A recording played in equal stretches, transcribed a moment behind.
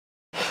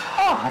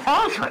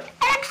Oh, those were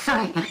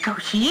excellent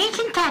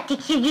negotiation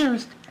tactics you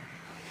used.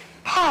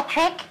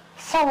 Patrick,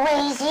 so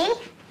lazy.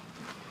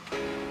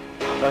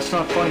 That's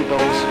not funny,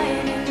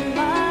 Bubbles.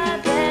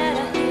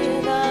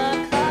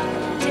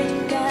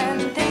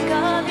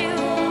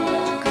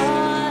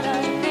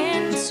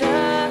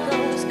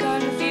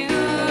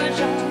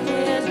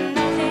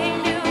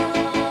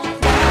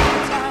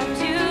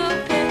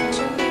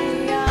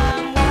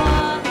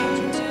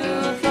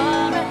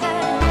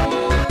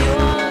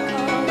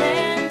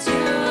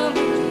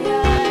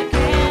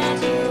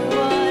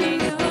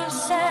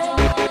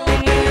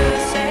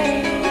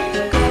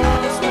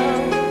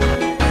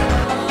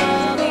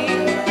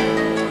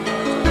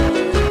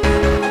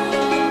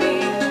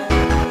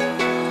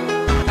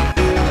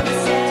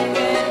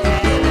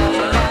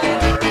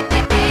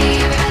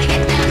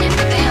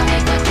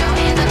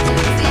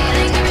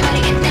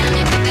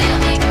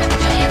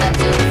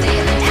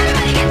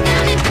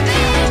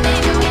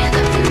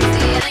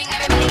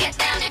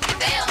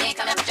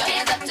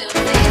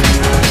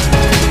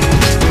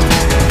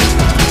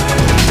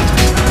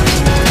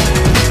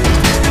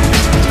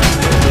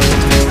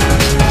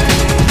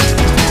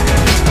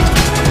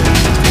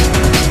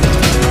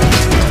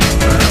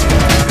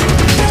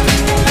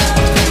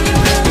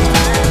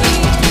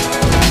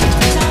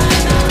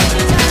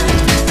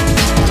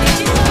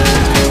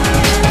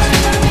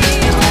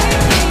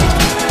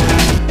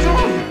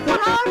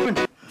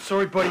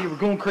 Sorry, buddy, you were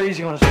going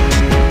crazy on us.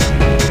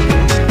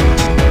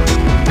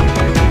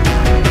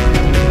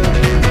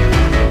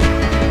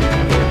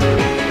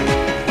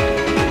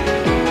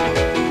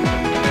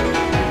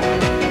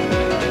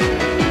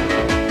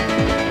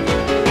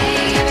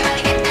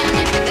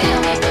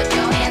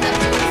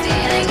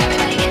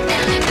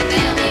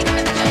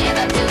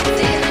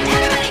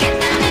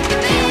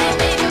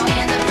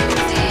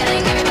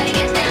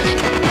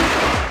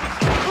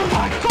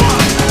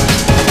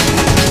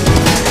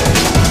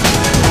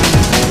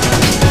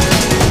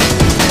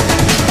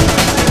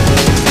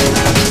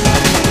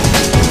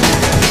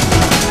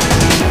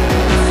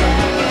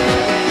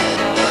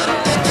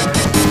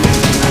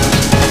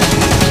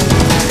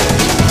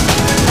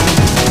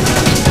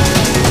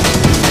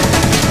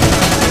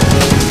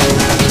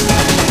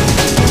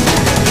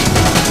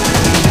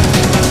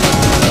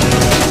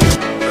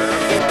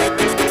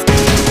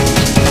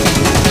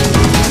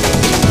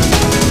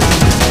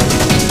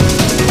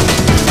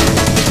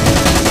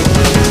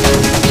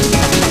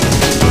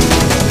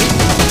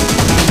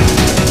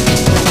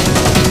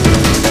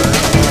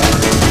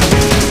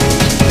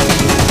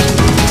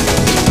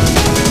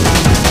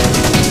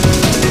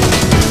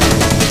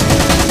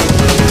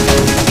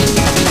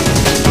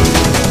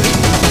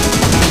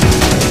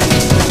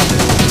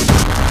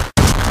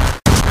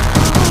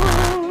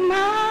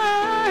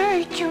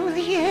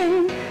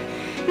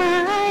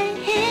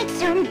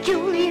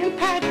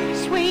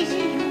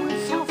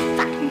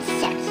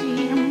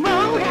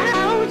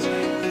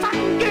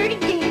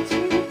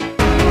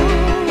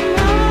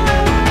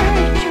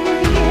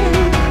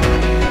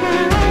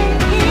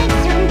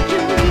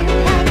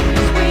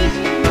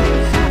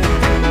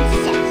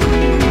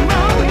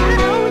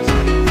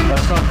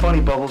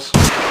 Bubbles.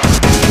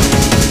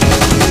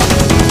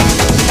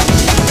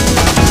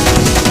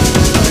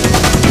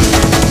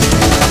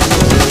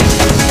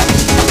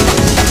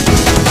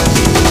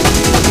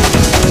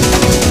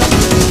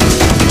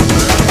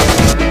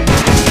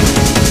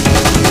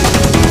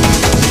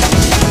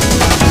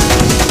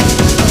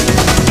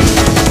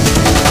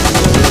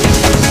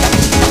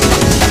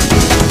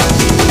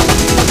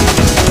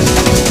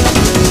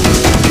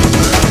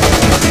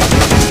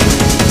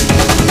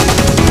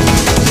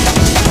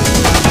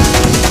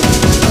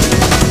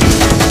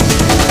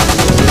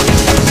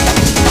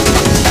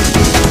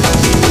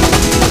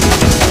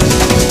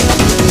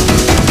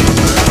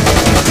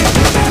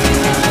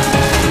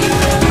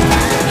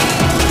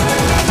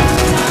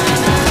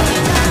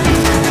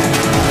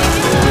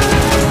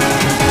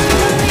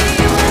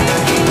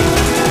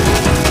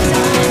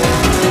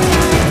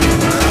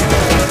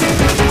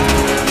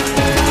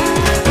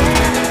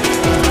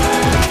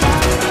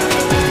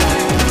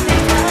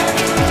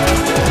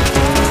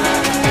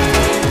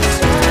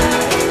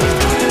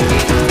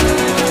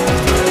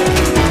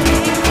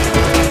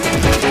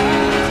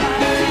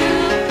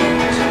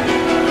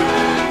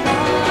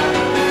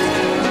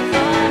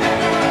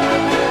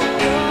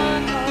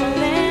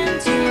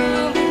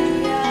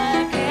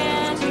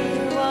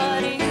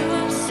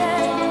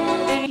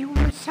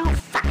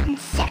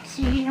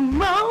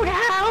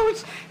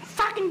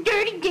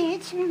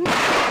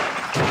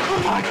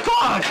 Oh my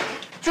God!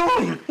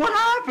 Julian, what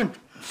happened?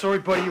 Sorry,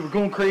 buddy, you were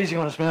going crazy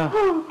on us, man.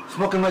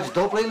 Smoking much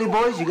dope lately,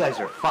 boys? You guys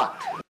are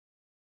fucked.